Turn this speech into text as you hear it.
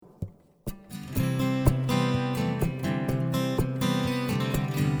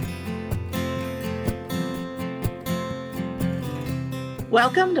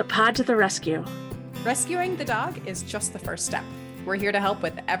Welcome to Pod to the Rescue. Rescuing the dog is just the first step. We're here to help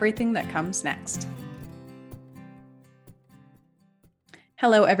with everything that comes next.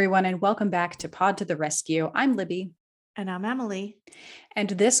 Hello, everyone, and welcome back to Pod to the Rescue. I'm Libby. And I'm Emily. And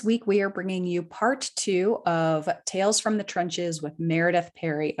this week we are bringing you part 2 of Tales from the Trenches with Meredith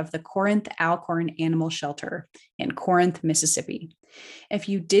Perry of the Corinth Alcorn Animal Shelter in Corinth, Mississippi. If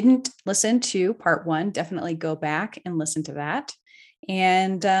you listen to part 1, definitely go back and listen to that.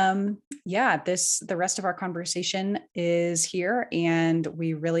 And the rest of our conversation is here, and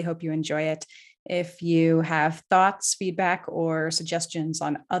we really hope you enjoy it. If you have thoughts, feedback, or suggestions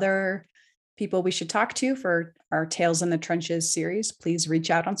on other people we should talk to for our Tales in the Trenches series, please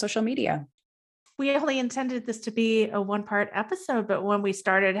reach out on social media. We only intended this to be a one-part episode, but when we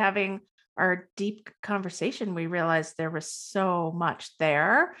started having our deep conversation, we realized there was so much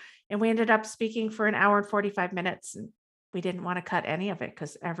there, and we ended up speaking for an hour and 45 minutes. And we didn't want to cut any of it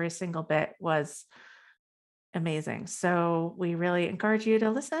because every single bit was amazing. So we really encourage you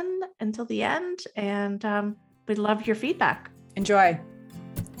to listen until the end, and we'd love your feedback. Enjoy.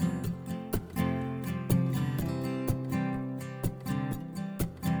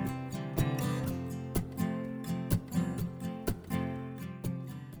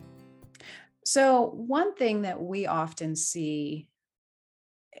 So one thing that we often see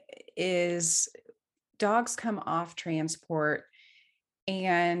is dogs come off transport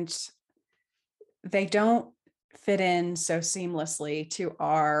and they don't fit in so seamlessly to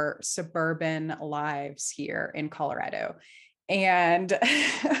our suburban lives here in Colorado. And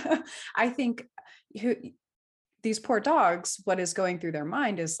I think these poor dogs, what is going through their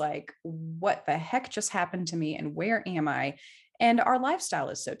mind is like, what the heck just happened to me and where am I? And our lifestyle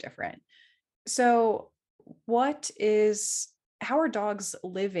is so different. So how are dogs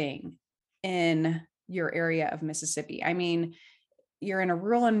living in your area of Mississippi? I mean, you're in a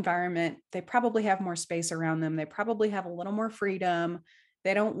rural environment. They probably have more space around them. They probably have a little more freedom.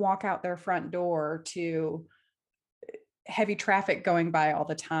 They don't walk out their front door to heavy traffic going by all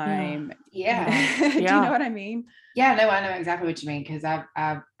the time. Yeah. Do you know what I mean? Yeah, no, I know exactly what you mean. Cause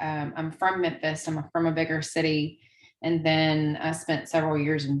I'm from Memphis. I'm from a bigger city. And then I spent several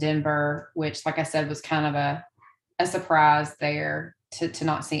years in Denver, which, like I said, was kind of a surprise there to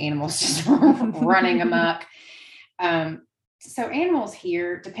not see animals just running amok. So animals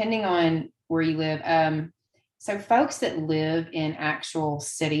here, depending on where you live. So folks that live in actual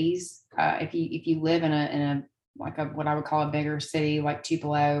cities, if you live in a what I would call a bigger city like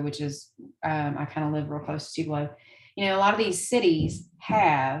Tupelo, which is I kind of live real close to Tupelo. You know, a lot of these cities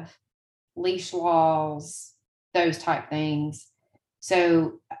have leash laws, those type things.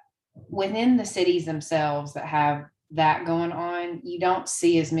 So within the cities themselves that have that going on, you don't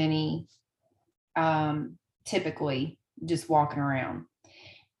see as many typically just walking around.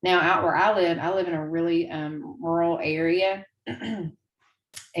 Now out where I live in a really rural area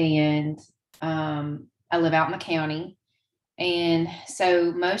and I live out in the county. And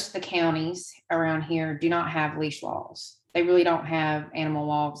so most of the counties around here do not have leash laws. They really don't have animal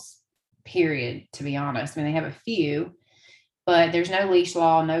laws, period, to be honest. I mean, they have a few, but there's no leash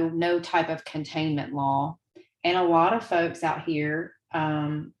law, no type of containment law. And a lot of folks out here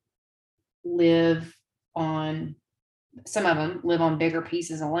some of them live on bigger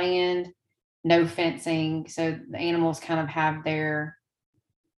pieces of land, no fencing. So the animals kind of have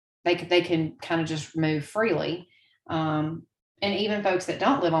they can kind of just move freely. And even folks that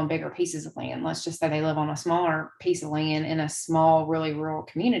don't live on bigger pieces of land, let's just say they live on a smaller piece of land in a small, really rural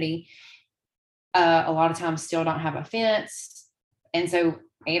community, a lot of times still don't have a fence. And so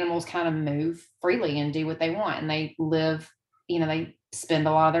animals kind of move freely and do what they want. And they live, they spend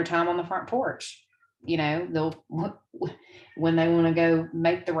a lot of their time on the front porch. They'll, when they want to go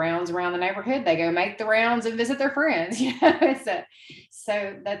make the rounds around the neighborhood, they go make the rounds and visit their friends.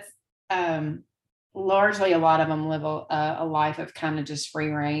 So that's largely a lot of them live a life of kind of just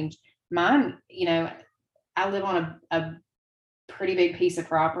free range. Mine, I live on a pretty big piece of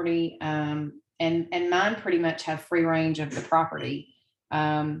property, and mine pretty much have free range of the property.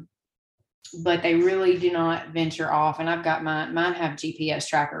 But they really do not venture off. And I've got mine have GPS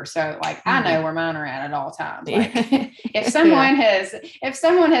trackers. So I know where mine are at all times. Like if someone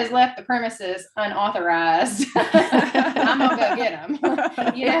has left the premises unauthorized, I'm going to go get them.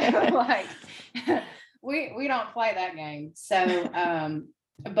 We don't play that game. So,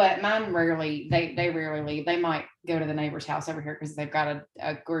 but mine rarely, they rarely leave. They might go to the neighbor's house over here because they've got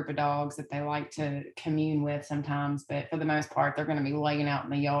a group of dogs that they like to commune with sometimes. But for the most part, they're going to be laying out in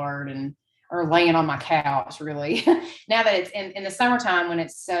the yard or laying on my couch, really. Now that it's in the summertime when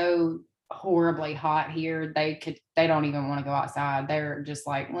it's so horribly hot here, they don't even want to go outside. They're just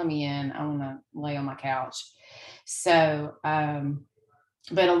like, let me in, I want to lay on my couch. So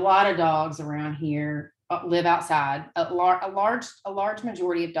but a lot of dogs around here live outside. A large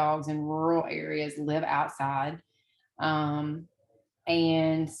majority of dogs in rural areas live outside.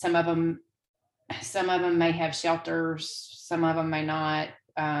 And some of them may have shelters, some of them may not.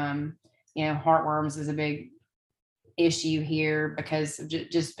 Heartworms is a big issue here because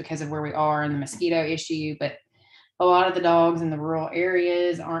just because of where we are and the mosquito issue. But a lot of the dogs in the rural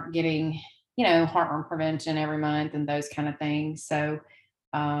areas aren't getting, heartworm prevention every month and those kind of things. So,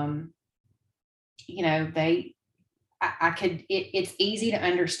 it's easy to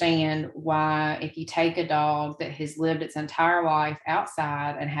understand why, if you take a dog that has lived its entire life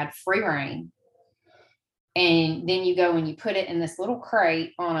outside and had free reign, and then you go and you put it in this little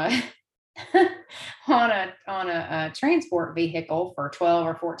crate on a on a transport vehicle for 12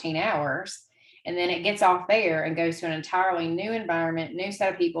 or 14 hours, and then it gets off there and goes to an entirely new environment, new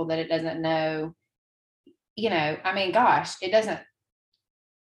set of people that it doesn't know. Gosh, it doesn't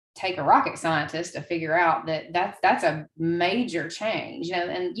take a rocket scientist to figure out that's a major change,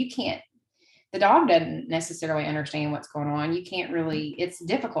 and the dog doesn't necessarily understand what's going on. You can't really, it's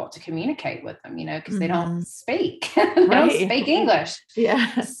difficult to communicate with them, because they don't speak, they don't speak English.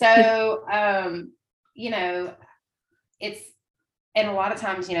 Yeah. So, and a lot of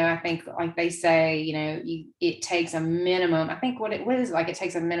times, I think like they say, it takes a minimum, I think what it was like, it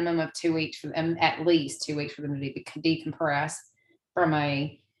takes a minimum of 2 weeks for them, at least 2 weeks for them to decompress from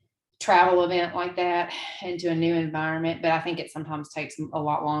a travel event like that into a new environment. But I think it sometimes takes a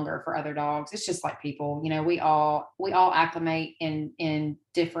lot longer for other dogs. It's just like people, we all acclimate in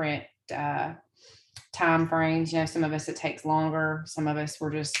different time frames. Some of us, it takes longer. Some of us,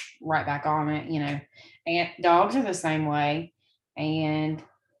 we're just right back on it, and dogs are the same way. And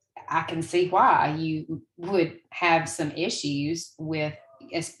I can see why you would have some issues with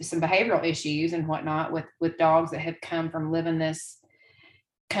some behavioral issues and whatnot with dogs that have come from living this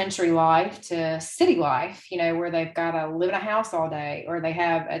country life to city life, where they've got to live in a house all day, or they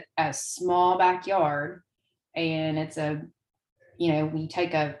have a small backyard, and it's we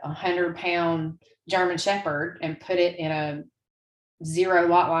take a 100-pound German Shepherd and put it in a 0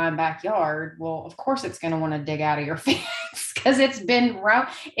 lot line backyard. Well, of course it's going to want to dig out of your fence because it's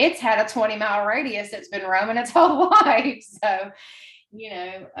had a 20-mile radius. It's been roaming its whole life. So,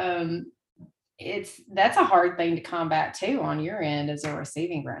 that's a hard thing to combat too on your end as a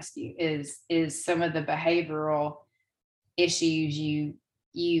receiving rescue is some of the behavioral issues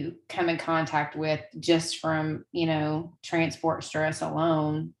you come in contact with just from, transport stress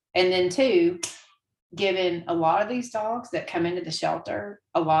alone. And then too, given a lot of these dogs that come into the shelter,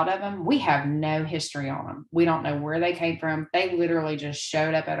 a lot of them, we have no history on them. We don't know where they came from. They literally just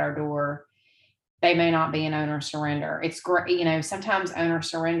showed up at our door. They may not be an owner surrender. It's great. Sometimes owner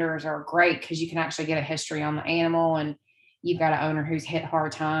surrenders are great because you can actually get a history on the animal, and you've got an owner who's hit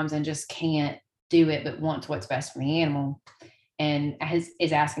hard times and just can't do it, but wants what's best for the animal and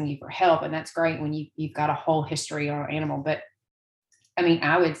is asking you for help. And that's great when you've got a whole history on an animal. But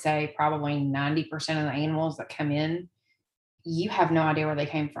I would say probably 90% of the animals that come in, you have no idea where they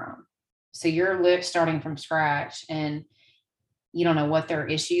came from. So you're starting from scratch, and you don't know what their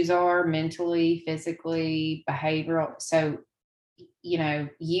issues are mentally, physically, behavioral. So, and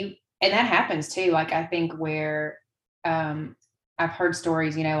that happens too. Like, I think where I've heard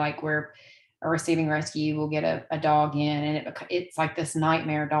stories, like where a receiving rescue will get a dog in, and it's like this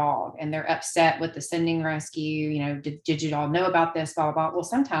nightmare dog, and they're upset with the sending rescue. Did you all know about this? Blah, blah, blah. Well,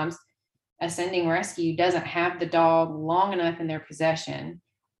 sometimes a sending rescue doesn't have the dog long enough in their possession,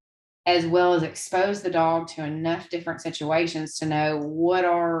 as well as expose the dog to enough different situations to know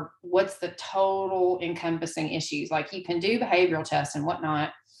what's the total encompassing issues. Like, you can do behavioral tests and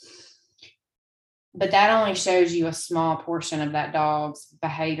whatnot, but that only shows you a small portion of that dog's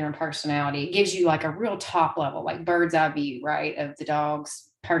behavior and personality. It gives you like a real top level, like bird's eye view, right, of the dog's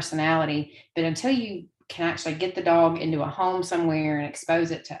personality. But until you can actually get the dog into a home somewhere and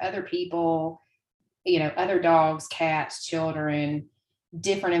expose it to other people, other dogs, cats, children,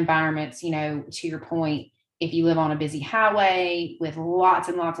 different environments, to your point, if you live on a busy highway with lots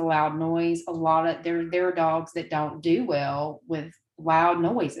and lots of loud noise, there are dogs that don't do well with loud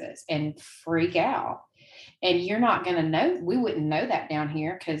noises and freak out. And you're not going to know, we wouldn't know that down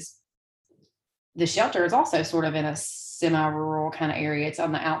here because the shelter is also sort of in a semi-rural kind of area. It's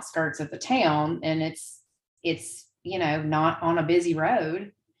on the outskirts of the town, and it's not on a busy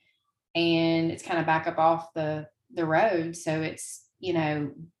road, and it's kind of back up off the road. So it's,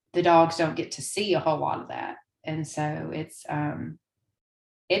 the dogs don't get to see a whole lot of that. And so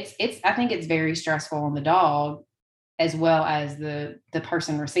I think it's very stressful on the dog as well as the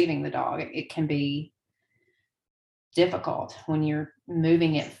person receiving the dog. It can be difficult when you're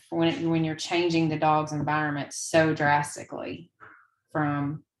moving it, when you're changing the dog's environment so drastically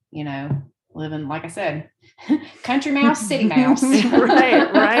from, living, like I said, country mouse, city mouse.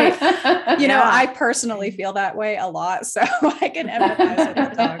 Right. I personally feel that way a lot, so I can empathize with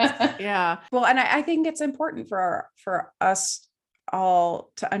the dogs. Yeah. Well, and I think it's important for us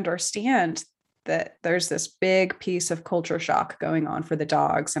all to understand that there's this big piece of culture shock going on for the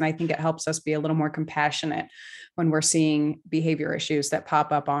dogs. And I think it helps us be a little more compassionate when we're seeing behavior issues that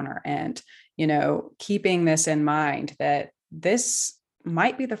pop up on our end, keeping this in mind, that this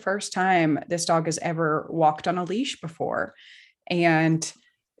might be the first time this dog has ever walked on a leash before. And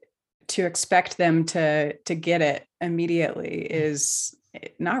to expect them to get it immediately is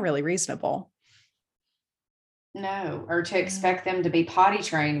not really reasonable. No, or to expect them to be potty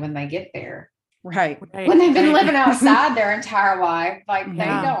trained when they get there. Right. When they've been living outside their entire life, like they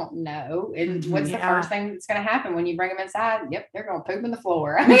Yeah. don't know. And what's the Yeah. first thing that's going to happen when you bring them inside? Yep, they're going to poop in the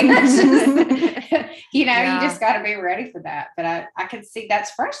floor. I mean, that's just, Yeah. you just got to be ready for that. But I can see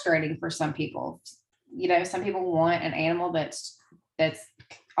that's frustrating for some people. Some people want an animal that's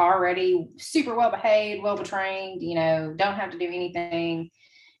already super well behaved, well trained, don't have to do anything.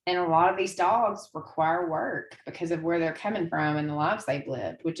 And a lot of these dogs require work because of where they're coming from and the lives they've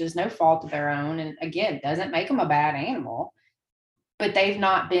lived, which is no fault of their own. And again, doesn't make them a bad animal, but they've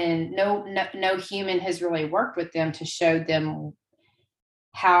not been, no human has really worked with them to show them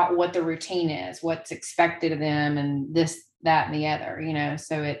what the routine is, what's expected of them, and this, that, and the other,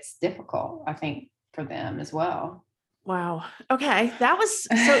 so it's difficult, I think, for them as well. Wow. Okay. That was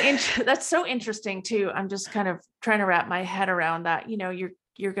that's so interesting too. I'm just kind of trying to wrap my head around that.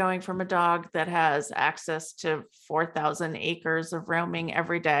 You're going from a dog that has access to 4,000 acres of roaming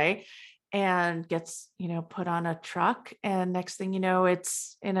every day and gets, put on a truck. And next thing you know,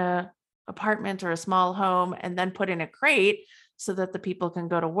 it's in a apartment or a small home and then put in a crate so that the people can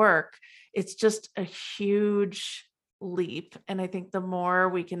go to work. It's just a huge leap. And I think the more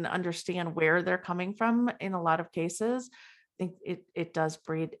we can understand where they're coming from in a lot of cases, I think it does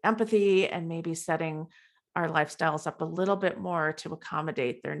breed empathy and maybe setting our lifestyles up a little bit more to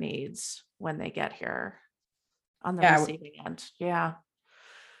accommodate their needs when they get here on the receiving end. Yeah.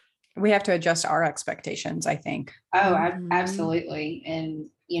 We have to adjust our expectations, I think. Oh, absolutely. And,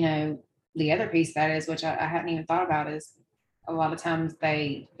 the other piece of that is, which I hadn't even thought about, is a lot of times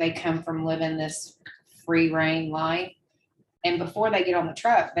they come from living this free reign life. And before they get on the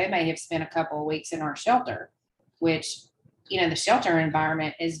truck, they may have spent a couple of weeks in our shelter, which, the shelter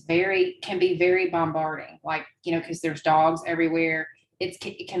environment can be very bombarding, like, because there's dogs everywhere. It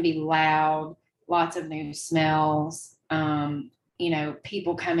can be loud, lots of new smells,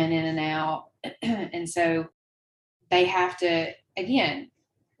 people coming in and out. And so they have to, again,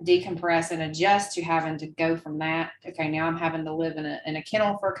 decompress and adjust to having to go from that. Okay, now I'm having to live in a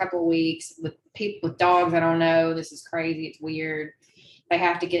kennel for a couple of weeks with people, with dogs I don't know. This is crazy. It's weird. They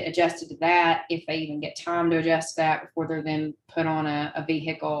have to get adjusted to that, if they even get time to adjust to that before they're then put on a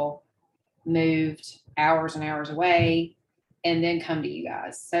vehicle, moved hours and hours away, and then come to you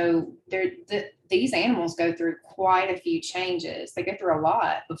guys. So these animals go through quite a few changes. They go through a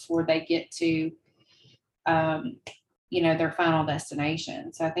lot before they get to, their final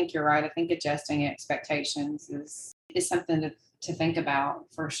destination. So I think you're right. I think adjusting expectations is something to think about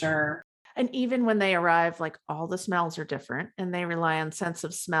for sure. And even when they arrive, like, all the smells are different and they rely on sense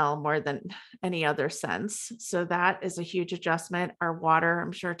of smell more than any other sense. So that is a huge adjustment. Our water,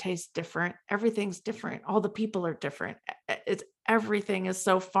 I'm sure, tastes different. Everything's different. All the people are different. Everything is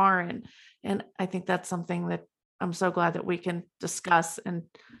so foreign. And I think that's something that I'm so glad that we can discuss and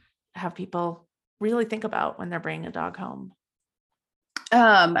have people really think about when they're bringing a dog home.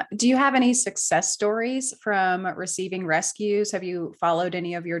 Do you have any success stories from receiving rescues? Have you followed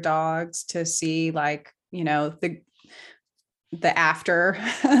any of your dogs to see, like, the after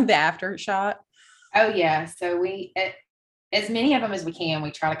the after shot? Oh yeah. So we, as many of them as we can,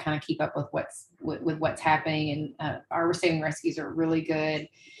 we try to kind of keep up with what's happening. And our receiving rescues are really good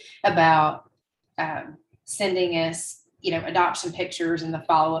about sending us, adoption pictures and the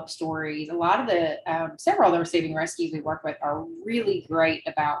follow-up stories. A lot of the, several of the receiving rescues we work with are really great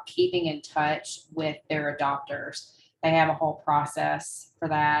about keeping in touch with their adopters. They have a whole process for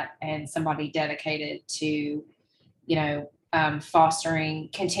that, and somebody dedicated to,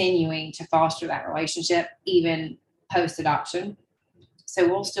 continuing to foster that relationship, even post-adoption. So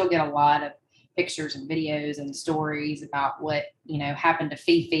we'll still get a lot of pictures and videos and stories about what, happened to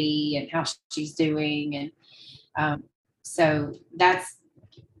Fifi and how she's doing. And, so that's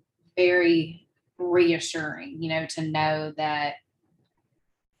very reassuring, to know that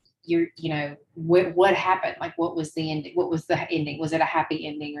what happened, like what was the ending, was it a happy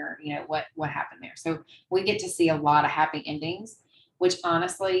ending, or what happened there. So we get to see a lot of happy endings, which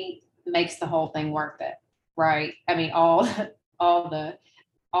honestly makes the whole thing worth it, right? I mean, all the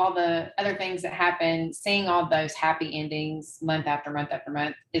other things that happen, seeing all those happy endings month after month after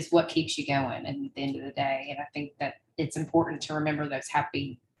month is what keeps you going at the end of the day. And I think that it's important to remember those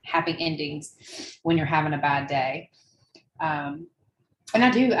happy endings when you're having a bad day. And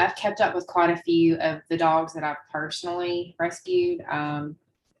I've kept up with quite a few of the dogs that I've personally rescued.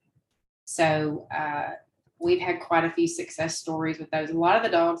 So we've had quite a few success stories with those. A lot of the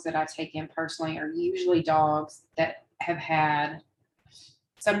dogs that I take in personally are usually dogs that have had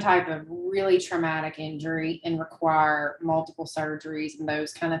some type of really traumatic injury and require multiple surgeries and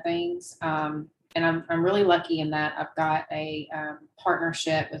those kind of things. And I'm really lucky in that I've got a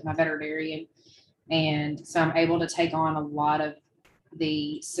partnership with my veterinarian. And so I'm able to take on a lot of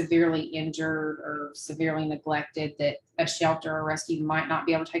the severely injured or severely neglected that a shelter or rescue might not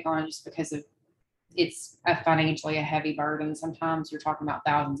be able to take on, just because of it's financially a heavy burden. Sometimes you're talking about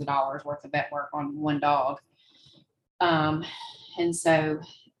thousands of dollars worth of vet work on one dog. And so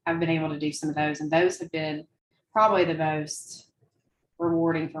I've been able to do some of those, and those have been probably the most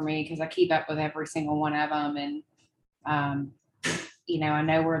rewarding for me, because I keep up with every single one of them. And, I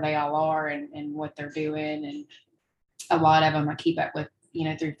know where they all are and what they're doing. And a lot of them I keep up with,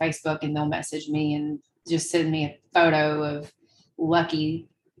 through Facebook, and they'll message me and just send me a photo of Lucky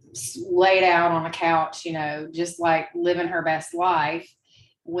laid out on a couch, just like living her best life.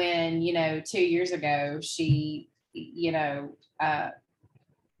 When, 2 years ago, she, that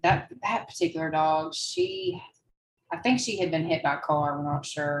particular dog, I think she had been hit by a car. We're not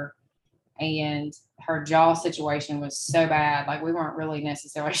sure. And her jaw situation was so bad. Like, we weren't really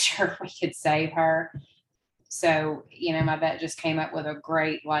necessarily sure if we could save her. So, my vet just came up with a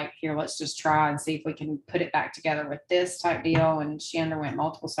great, like, here, let's just try and see if we can put it back together with this type deal. And she underwent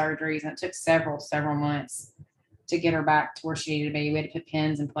multiple surgeries, and it took several months to get her back to where she needed to be. We had to put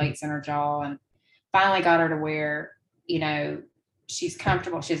pins and plates in her jaw, and finally got her to where, she's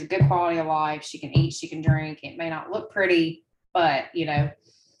comfortable. She has a good quality of life. She can eat, she can drink. It may not look pretty, but,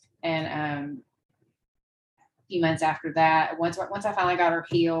 and, few months after that, once I finally got her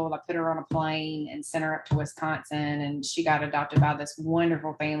healed, I put her on a plane and sent her up to Wisconsin, and she got adopted by this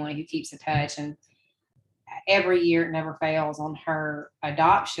wonderful family who keeps in touch. And every year, it never fails, on her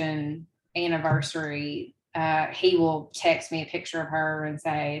adoption anniversary, he will text me a picture of her and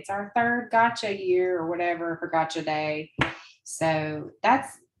say, it's our third gotcha year, or whatever, for gotcha day. So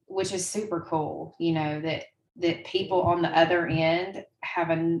which is super cool, that people on the other end have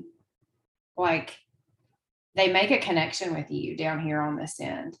they make a connection with you down here on this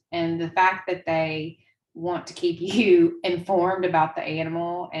end. And the fact that they want to keep you informed about the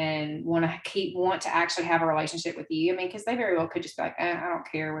animal and want to actually have a relationship with you. I mean, because they very well could just be like, I don't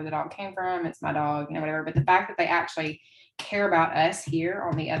care where the dog came from. It's my dog, whatever. But the fact that they actually care about us here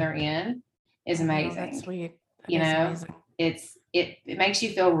on the other end is amazing. Oh, that's sweet. Amazing. It makes you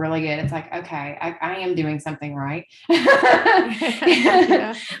feel really good. It's like, okay, I am doing something right.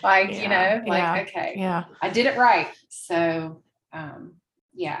 Yeah. Okay, yeah, I did it right. So,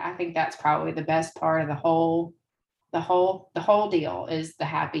 I think that's probably the best part of the whole deal is the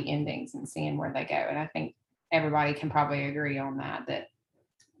happy endings and seeing where they go. And I think everybody can probably agree on that,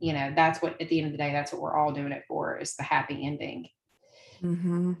 that's what, at the end of the day, that's what we're all doing it for, is the happy ending.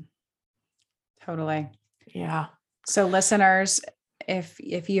 Mm-hmm. Totally. Yeah. So listeners,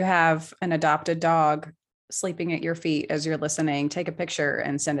 if you have an adopted dog sleeping at your feet as you're listening, take a picture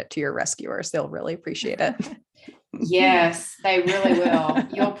and send it to your rescuers. They'll really appreciate it. Yes, they really will.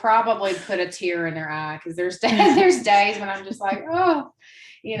 You'll probably put a tear in their eye, because there's days when I'm just like, oh,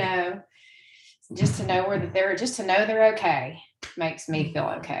 just to know they're okay makes me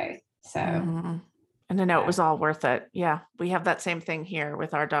feel okay. So, and to know it was all worth it. Yeah. We have that same thing here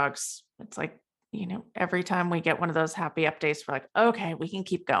with our dogs. It's like, every time we get one of those happy updates, we're like, okay, we can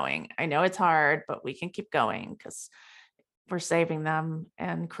keep going. I know it's hard, but we can keep going, because we're saving them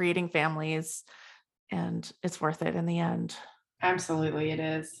and creating families, and it's worth it in the end. Absolutely. It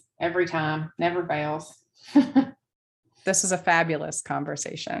is. Every time, never fails. This is a fabulous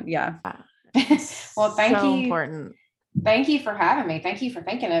conversation. Yeah. Well, thank you. Important. Thank you for having me. Thank you for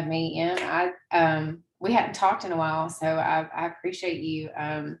thinking of me. And we hadn't talked in a while, so I appreciate you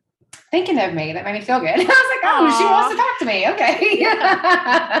thinking of me. That made me feel good. I was like, oh, she wants to talk to me. Okay.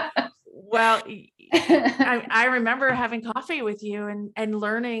 Yeah. Well, I remember having coffee with you and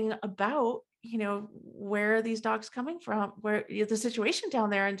learning about where are these dogs coming from, where the situation down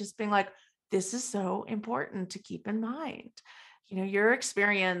there, and just being like, this is so important to keep in mind. Your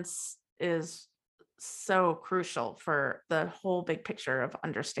experience is so crucial for the whole big picture of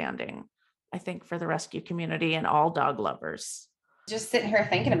understanding, I think, for the rescue community and all dog lovers. Just sitting here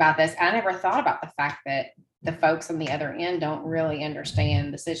thinking about this, I never thought about the fact that the folks on the other end don't really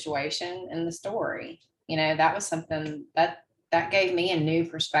understand the situation and the story. That was something that gave me a new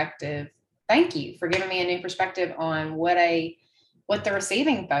perspective. Thank you for giving me a new perspective on what the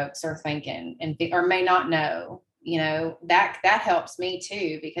receiving folks are thinking or may not know. That helps me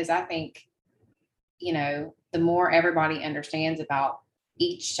too, because I think, the more everybody understands about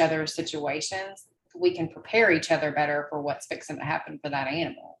each other's situations, we can prepare each other better for what's fixing to happen for that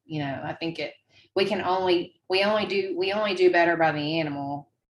animal. I think we only do better by the animal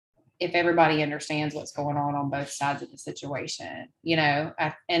if everybody understands what's going on both sides of the situation.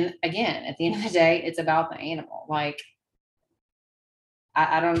 And again, at the end of the day, it's about the animal. Like,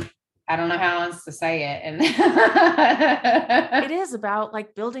 I don't know how else to say it. And it is about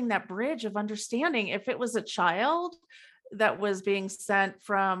like building that bridge of understanding. If it was a child that was being sent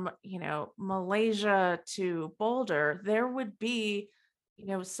from, Malaysia to Boulder, there would be,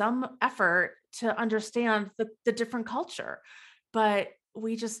 some effort to understand the different culture. But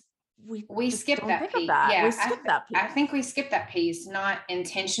we skip that piece. Yeah, we skip that piece. I think we skip that piece, not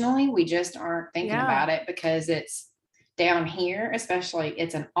intentionally. We just aren't thinking about it because it's down here, especially,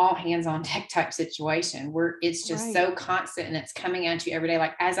 it's an all hands on deck type situation where it's just so constant and it's coming at you every day.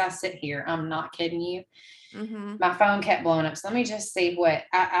 Like, as I sit here, I'm not kidding you. Mm-hmm. My phone kept blowing up. So let me just see what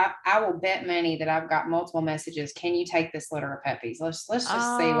I will bet money that I've got multiple messages. Can you take this litter of puppies? Let's just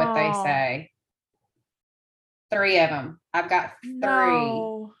see what they say. 3 of them. I've got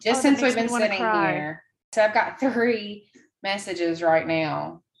 3 just since we've been sitting here. So I've got 3 messages right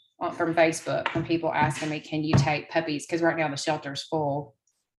now from Facebook from people asking me, can you take puppies? Because right now the shelter's full.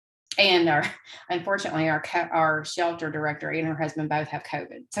 And unfortunately, our shelter director and her husband both have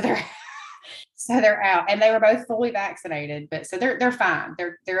COVID. So they're out, and they were both fully vaccinated, but so they're fine.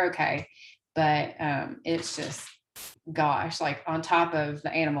 They're okay. But it's just, gosh, like, on top of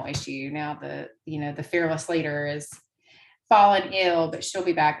the animal issue, now the fearless leader is fallen ill, but she'll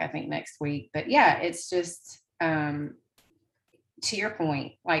be back, I think, next week. But yeah, it's just, to your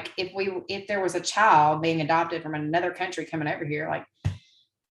point, like, if there was a child being adopted from another country coming over here, like,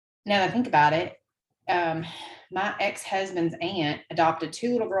 now that I think about it, my ex-husband's aunt adopted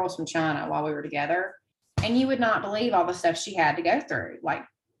 2 little girls from China while we were together. And you would not believe all the stuff she had to go through. Like,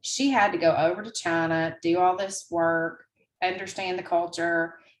 she had to go over to China, do all this work, understand the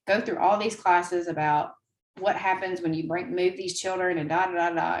culture, go through all these classes about what happens when you move these children and da, da,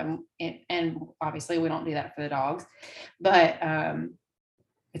 da, da. And obviously we don't do that for the dogs, but,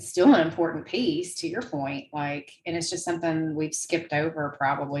 it's still an important piece, to your point. Like, and it's just something we've skipped over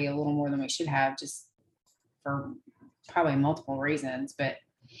probably a little more than we should have, just for probably multiple reasons. But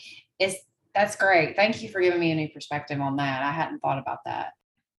that's great. Thank you for giving me a new perspective on that. I hadn't thought about that.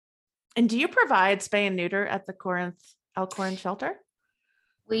 And do you provide spay and neuter at the Elkhorn shelter?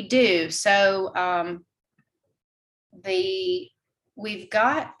 We do. So we've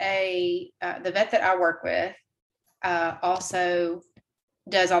got the vet that I work with also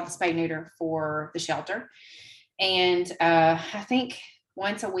does all the spay neuter for the shelter. And I think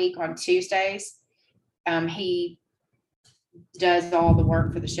once a week on Tuesdays, he does all the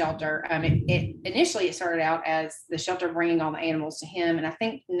work for the shelter. Initially it started out as the shelter bringing all the animals to him. And I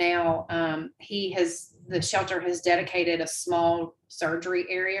think now the shelter has dedicated a small surgery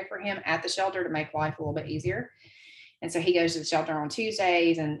area for him at the shelter to make life a little bit easier. And so he goes to the shelter on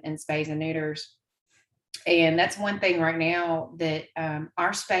Tuesdays and spays and neuters. And that's one thing right now that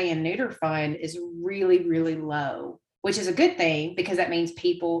our spay and neuter fund is really, really low, which is a good thing, because that means that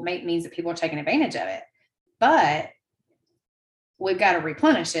people are taking advantage of it. But we've got to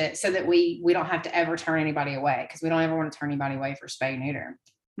replenish it so that we don't have to ever turn anybody away, because we don't ever want to turn anybody away for spay neuter.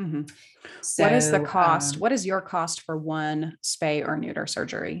 Mm-hmm. So, what is the cost? What is your cost for one spay or neuter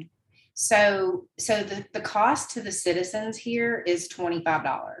surgery? So the cost to the citizens here is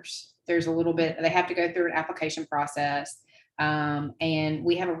 $25. There's a little bit, they have to go through an application process. And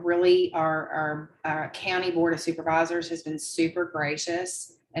we have our county board of supervisors has been super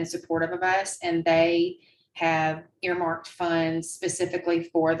gracious and supportive of us. And they have earmarked funds specifically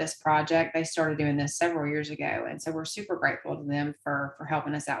for this project. They started doing this several years ago. And so we're super grateful to them for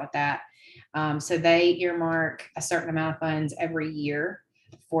helping us out with that. So they earmark a certain amount of funds every year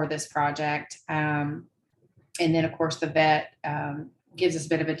for this project. And then of course the vet gives us a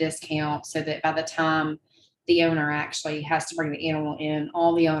bit of a discount, so that by the time the owner actually has to bring the animal in.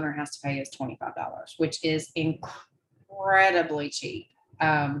 All the owner has to pay is $25, which is incredibly cheap.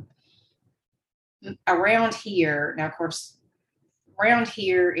 Around here, now, of course, around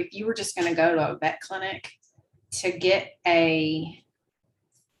here, if you were just going to go to a vet clinic to get a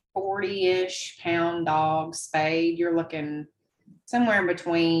 40-ish pound dog spayed, you're looking somewhere in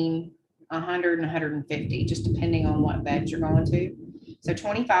between 100 and 150, just depending on what vet you're going to. So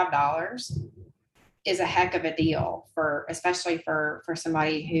 $25 is a heck of a deal especially for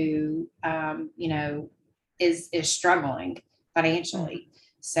somebody who, is struggling financially.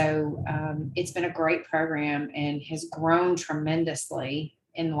 So it's been a great program and has grown tremendously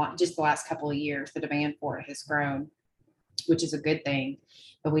in just the last couple of years. The demand for it has grown, which is a good thing,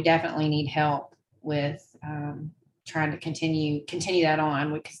 but we definitely need help with trying to continue that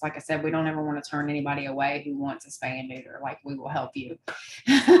on, because like I said, we don't ever want to turn anybody away who wants a spay and neuter. Like, we will help you.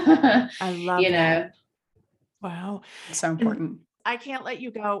 I love that. Wow. So important. And I can't let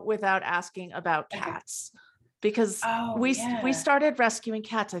you go without asking about cats, because we started rescuing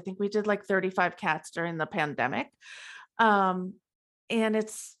cats. I think we did like 35 cats during the pandemic. And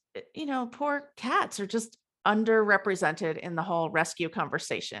it's, poor cats are just underrepresented in the whole rescue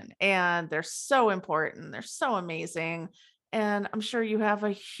conversation, and they're so important. They're so amazing. And I'm sure you have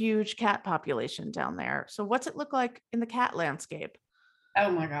a huge cat population down there. So what's it look like in the cat landscape? Oh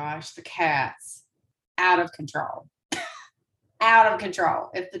my gosh, the cats, out of control. Out of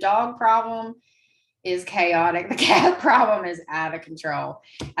control. If the dog problem is chaotic, the cat problem is out of control.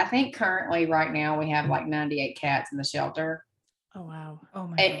 I think currently right now we have like 98 cats in the shelter. Oh wow. Oh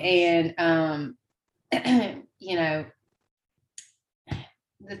my gosh. And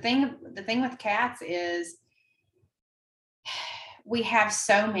the thing with cats is we have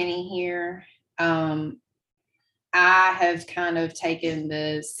so many here. I have kind of taken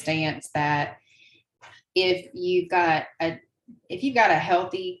the stance that if you've got a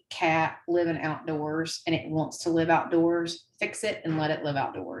healthy cat living outdoors and it wants to live outdoors, fix it and let it live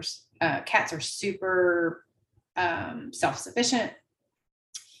outdoors. Cats are super self-sufficient.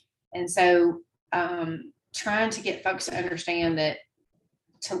 And so trying to get folks to understand that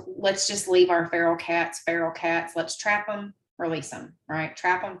let's just leave our feral cats. Let's trap them, release them, right?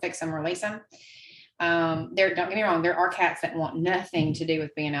 Trap them, fix them, release them. Don't get me wrong, there are cats that want nothing to do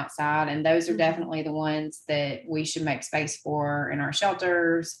with being outside, and those are definitely the ones that we should make space for in our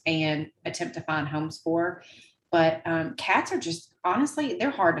shelters and attempt to find homes for. But cats are just, honestly,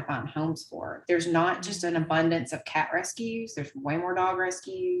 they're hard to find homes for. There's not just an abundance of cat rescues. There's way more dog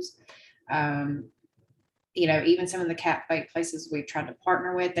rescues. Even some of the cat places we've tried to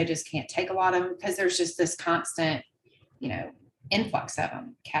partner with, they just can't take a lot of them because there's just this constant, influx of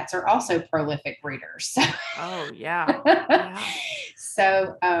them. Cats are also prolific breeders. Oh yeah.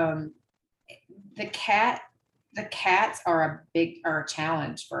 So the cats are a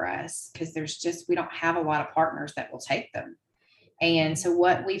challenge for us because we don't have a lot of partners that will take them. And so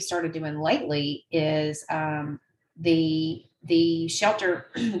what we've started doing lately is the shelter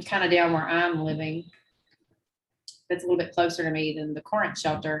kind of down where I'm living, that's a little bit closer to me than the Corinth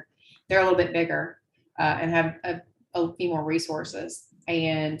shelter. They're a little bit bigger and have a few more resources.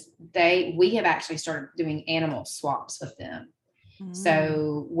 And we have actually started doing animal swaps with them.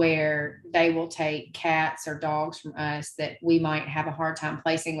 So where they will take cats or dogs from us that we might have a hard time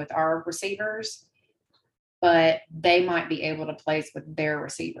placing with our receivers, but they might be able to place with their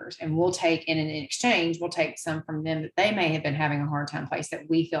receivers. And in exchange, we'll take some from them that they may have been having a hard time place that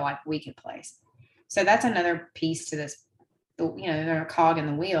we feel like we could place. So that's another piece to this, another cog in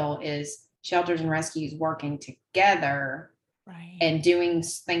the wheel is shelters and rescues working together, right, and doing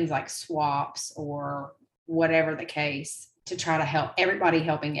things like swaps or whatever the case to try to help everybody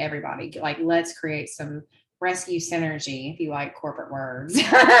helping everybody. Like, let's create some rescue synergy, if you like corporate words.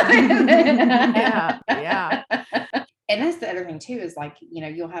 Yeah. And that's the other thing too, is like,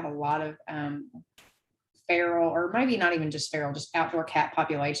 you'll have a lot of feral, or maybe not even just feral, just outdoor cat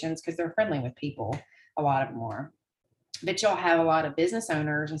populations, because they're friendly with people, a lot of them are. But you'll have a lot of business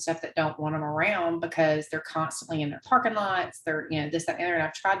owners and stuff that don't want them around because they're constantly in their parking lots. They're, this, that, and the other. And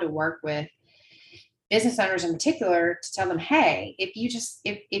I've tried to work with business owners in particular to tell them, hey, if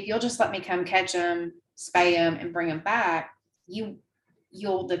you'll just let me come catch them, spay them, and bring them back,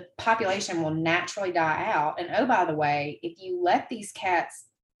 the population will naturally die out. And oh, by the way, if you let these cats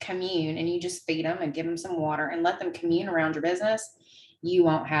commune and you just feed them and give them some water and let them commune around your business, you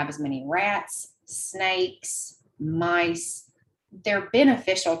won't have as many rats, snakes, mice. They're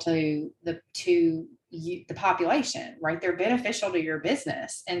beneficial to the population, right? They're beneficial to your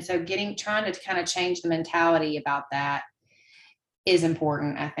business. And so trying to kind of change the mentality about that is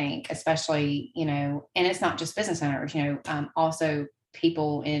important, I think, especially, and it's not just business owners, also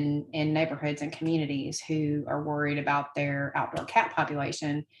people in neighborhoods and communities who are worried about their outdoor cat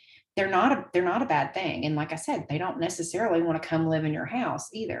population. They're not a bad thing. And like I said, they don't necessarily want to come live in your house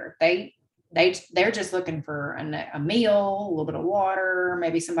either. They're just looking for a meal, a little bit of water,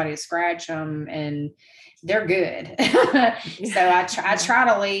 maybe somebody to scratch them, and they're good. So I try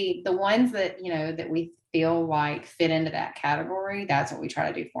to leave the ones that, that we feel like fit into that category. That's what we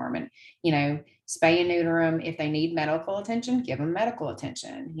try to do for them. And, spay and neuter them. If they need medical attention, give them medical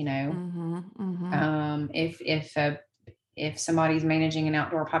attention, if somebody's managing an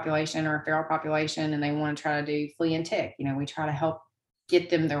outdoor population or a feral population and they want to try to do flea and tick, we try to help get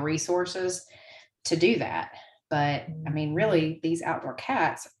them the resources to do that. But I mean, really, these outdoor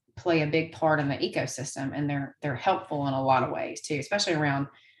cats play a big part in the ecosystem, and they're helpful in a lot of ways too, especially around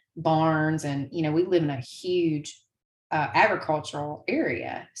barns. And, we live in a huge agricultural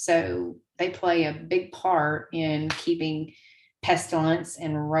area. So they play a big part in keeping pestilence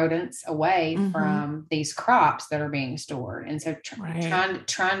and rodents away from these crops that are being stored. And so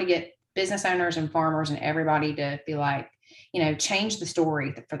trying to get business owners and farmers and everybody to be like, change the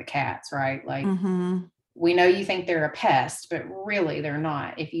story for the cats, right? Like, we know you think they're a pest, but really they're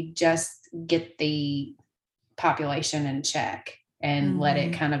not. If you just get the population in check and let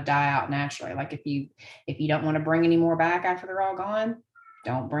it kind of die out naturally. Like if you don't want to bring any more back after they're all gone,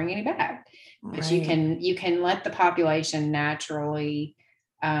 don't bring any back. But you can let the population naturally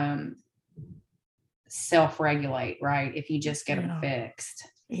self-regulate, right? If you just get them fixed.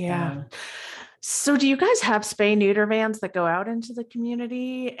 Yeah. So do you guys have spay neuter vans that go out into the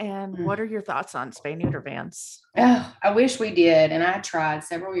community? And what are your thoughts on spay neuter vans? Oh, I wish we did. And I tried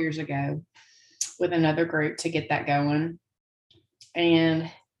several years ago with another group to get that going.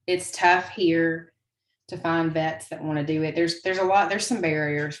 And it's tough here to find vets that want to do it. There's some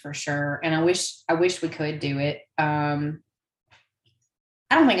barriers for sure. And I wish we could do it. I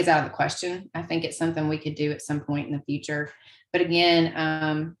don't think it's out of the question. I think it's something we could do at some point in the future. But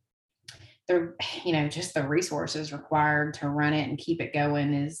again, just the resources required to run it and keep it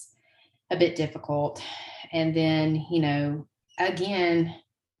going is a bit difficult. And then, again,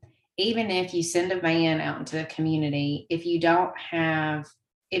 even if you send a van out into the community, if you don't have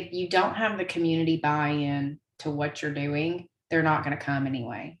the community buy-in to what you're doing, they're not going to come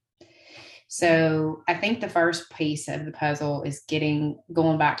anyway. So I think the first piece of the puzzle is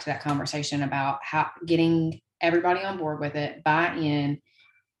going back to that conversation about getting everybody on board with it, buy-in,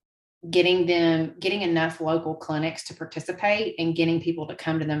 getting enough local clinics to participate and getting people to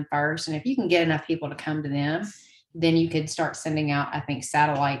come to them first. And if you can get enough people to come to them, then you could start sending out, I think,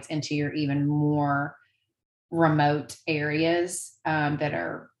 satellites into your even more remote areas that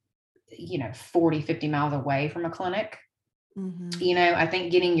are, 40, 50 miles away from a clinic. I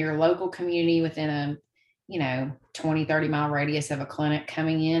think getting your local community within a, 20, 30 mile radius of a clinic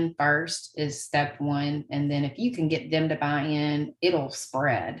coming in first is step one. And then if you can get them to buy in, it'll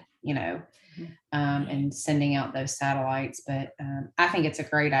spread, and sending out those satellites. But I think it's a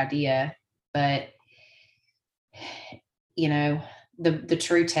great idea. But, the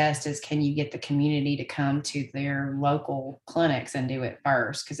true test is, can you get the community to come to their local clinics and do it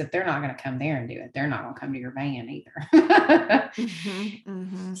first? Because if they're not going to come there and do it, they're not going to come to your van either.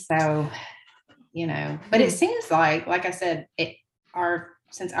 So, but it seems like I said,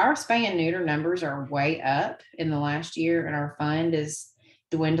 since our spay and neuter numbers are way up in the last year and our fund is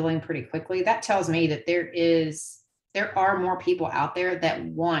dwindling pretty quickly, that tells me that there are more people out there that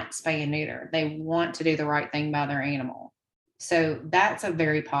want spay and neuter. They want to do the right thing by their animal. So that's a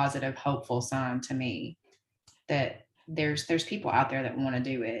very positive, hopeful sign to me that there's people out there that want to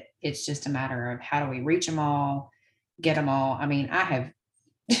do it. It's just a matter of how do we reach them all, get them all. I mean, I have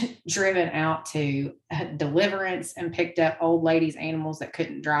driven out to Deliverance and picked up old ladies' animals that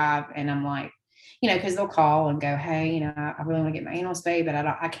couldn't drive. And I'm like, because they'll call and go, hey, I really want to get my animal spayed, but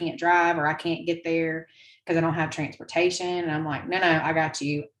I can't drive, or I can't get there because I don't have transportation. And I'm like, no, I got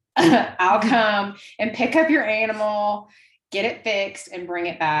you. I'll come and pick up your animal, get it fixed and bring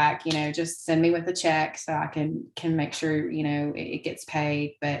it back, just send me with a check so I can make sure, it gets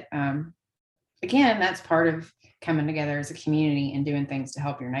paid. But again, that's part of coming together as a community and doing things to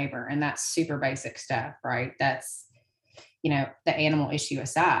help your neighbor. And that's super basic stuff, right? That's, the animal issue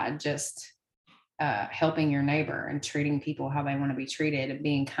aside, just helping your neighbor and treating people how they want to be treated, and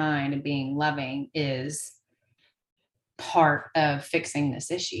being kind and being loving is part of fixing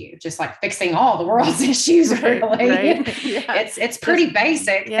this issue, just like fixing all the world's issues, really. Right. Yeah. It's pretty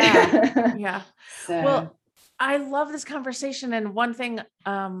basic. Yeah. So. Well, I love this conversation. And one thing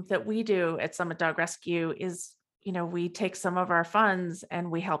that we do at Summit Dog Rescue is we take some of our funds and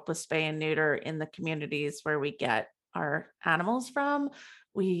we help with spay and neuter in the communities where we get our animals from.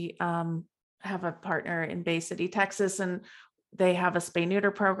 We have a partner in Bay City, Texas, and they have a spay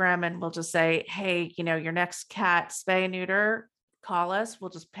neuter program, and we'll just say, hey, your next cat spay neuter, call us.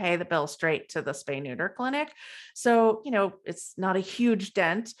 We'll just pay the bill straight to the spay neuter clinic. So, it's not a huge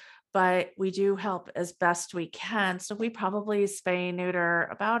dent, but we do help as best we can. So we probably spay neuter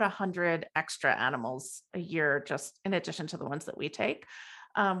about 100 extra animals a year, just in addition to the ones that we take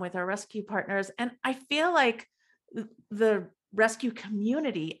with our rescue partners. And I feel like the rescue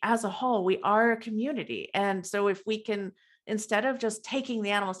community as a whole, we are a community. And so if we can, instead of just taking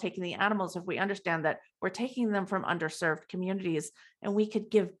the animals, if we understand that we're taking them from underserved communities and we could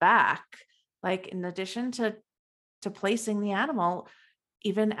give back, like in addition to placing the animal,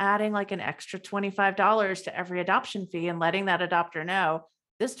 even adding like an extra $25 to every adoption fee and letting that adopter know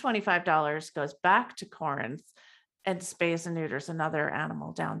this $25 goes back to Corinth and spays and neuters another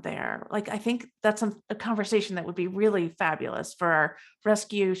animal down there. Like, I think that's a conversation that would be really fabulous for our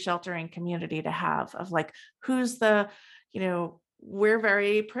rescue sheltering community to have, of like, who's the, we're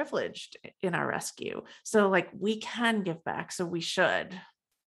very privileged in our rescue. So like, we can give back. So we should.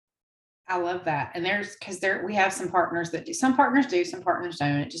 I love that. And we have some partners that do, some partners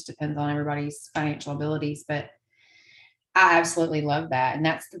don't. It just depends on everybody's financial abilities, but I absolutely love that. And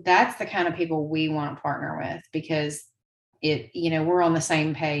that's the kind of people we want to partner with, because we're on the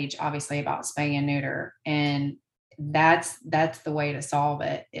same page, obviously, about spay and neuter. And that's the way to solve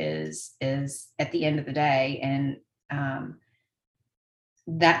it is at the end of the day. And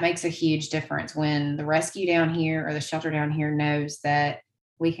that makes a huge difference when the rescue down here or the shelter down here knows that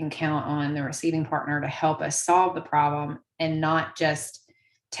we can count on the receiving partner to help us solve the problem and not just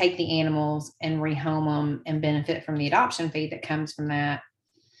take the animals and rehome them and benefit from the adoption fee that comes from that.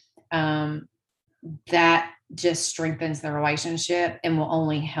 That just strengthens the relationship and will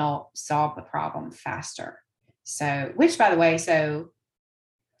only help solve the problem faster. So, which, by the way, so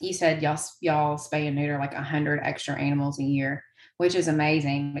you said y'all spay and neuter like 100 extra animals a year, which is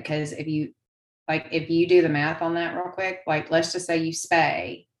amazing, because if you do the math on that real quick, like let's just say you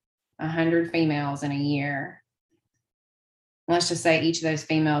spay 100 females in a year. Let's just say each of those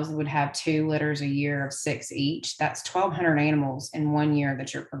females would have 2 litters a year of 6 each. That's 1,200 animals in 1 year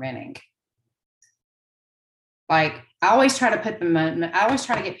that you're preventing. Like, I always try to get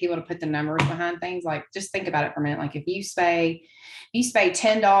people to put the numbers behind things. Like, just think about it for a minute. Like, if you spay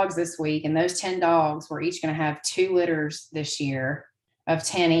 10 dogs this week, and those 10 dogs were each going to have 2 litters this year of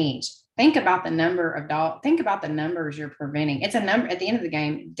 10 each. Think about the number of dogs. Think about the numbers you're preventing. It's a number at the end of the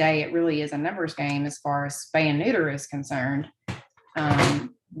day. It really is a numbers game as far as spay and neuter is concerned.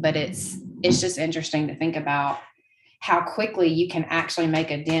 But it's just interesting to think about how quickly you can actually make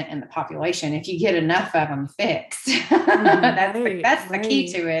a dent in the population if you get enough of them fixed. That's the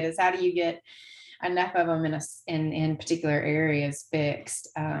key to it, is how do you get enough of them in particular areas fixed.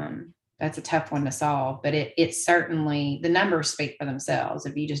 That's a tough one to solve, but it certainly, the numbers speak for themselves.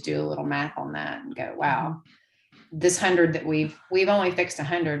 If you just do a little math on that and go, wow, this 100 that we've only fixed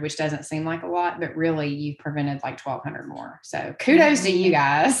 100, which doesn't seem like a lot, but really you've prevented like 1,200 more. So kudos to you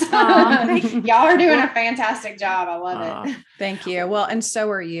guys. Y'all are doing a fantastic job. I love it. Thank you. Well, and so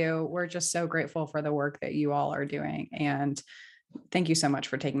are you. We're just so grateful for the work that you all are doing. And thank you so much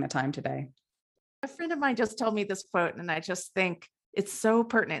for taking the time today. A friend of mine just told me this quote, and I just think it's so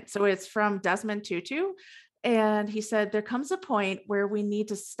pertinent. So it's from Desmond Tutu. And he said, there comes a point where we need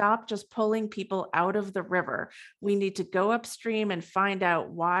to stop just pulling people out of the river. We need to go upstream and find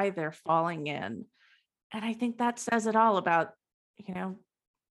out why they're falling in. And I think that says it all about,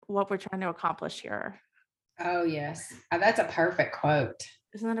 what we're trying to accomplish here. Oh, yes. That's a perfect quote.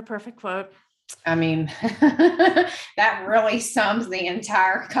 Isn't that a perfect quote? I mean, that really sums the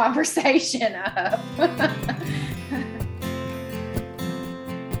entire conversation up.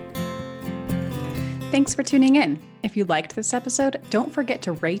 Thanks for tuning in. If you liked this episode, don't forget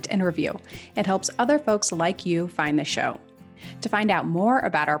to rate and review. It helps other folks like you find the show. To find out more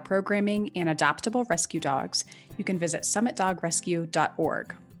about our programming and adoptable rescue dogs, you can visit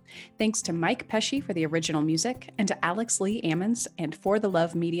summitdogrescue.org. Thanks to Mike Pesci for the original music, and to Alex Lee Ammons and For the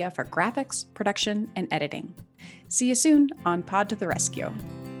Love Media for graphics, production, and editing. See you soon on Pod to the Rescue.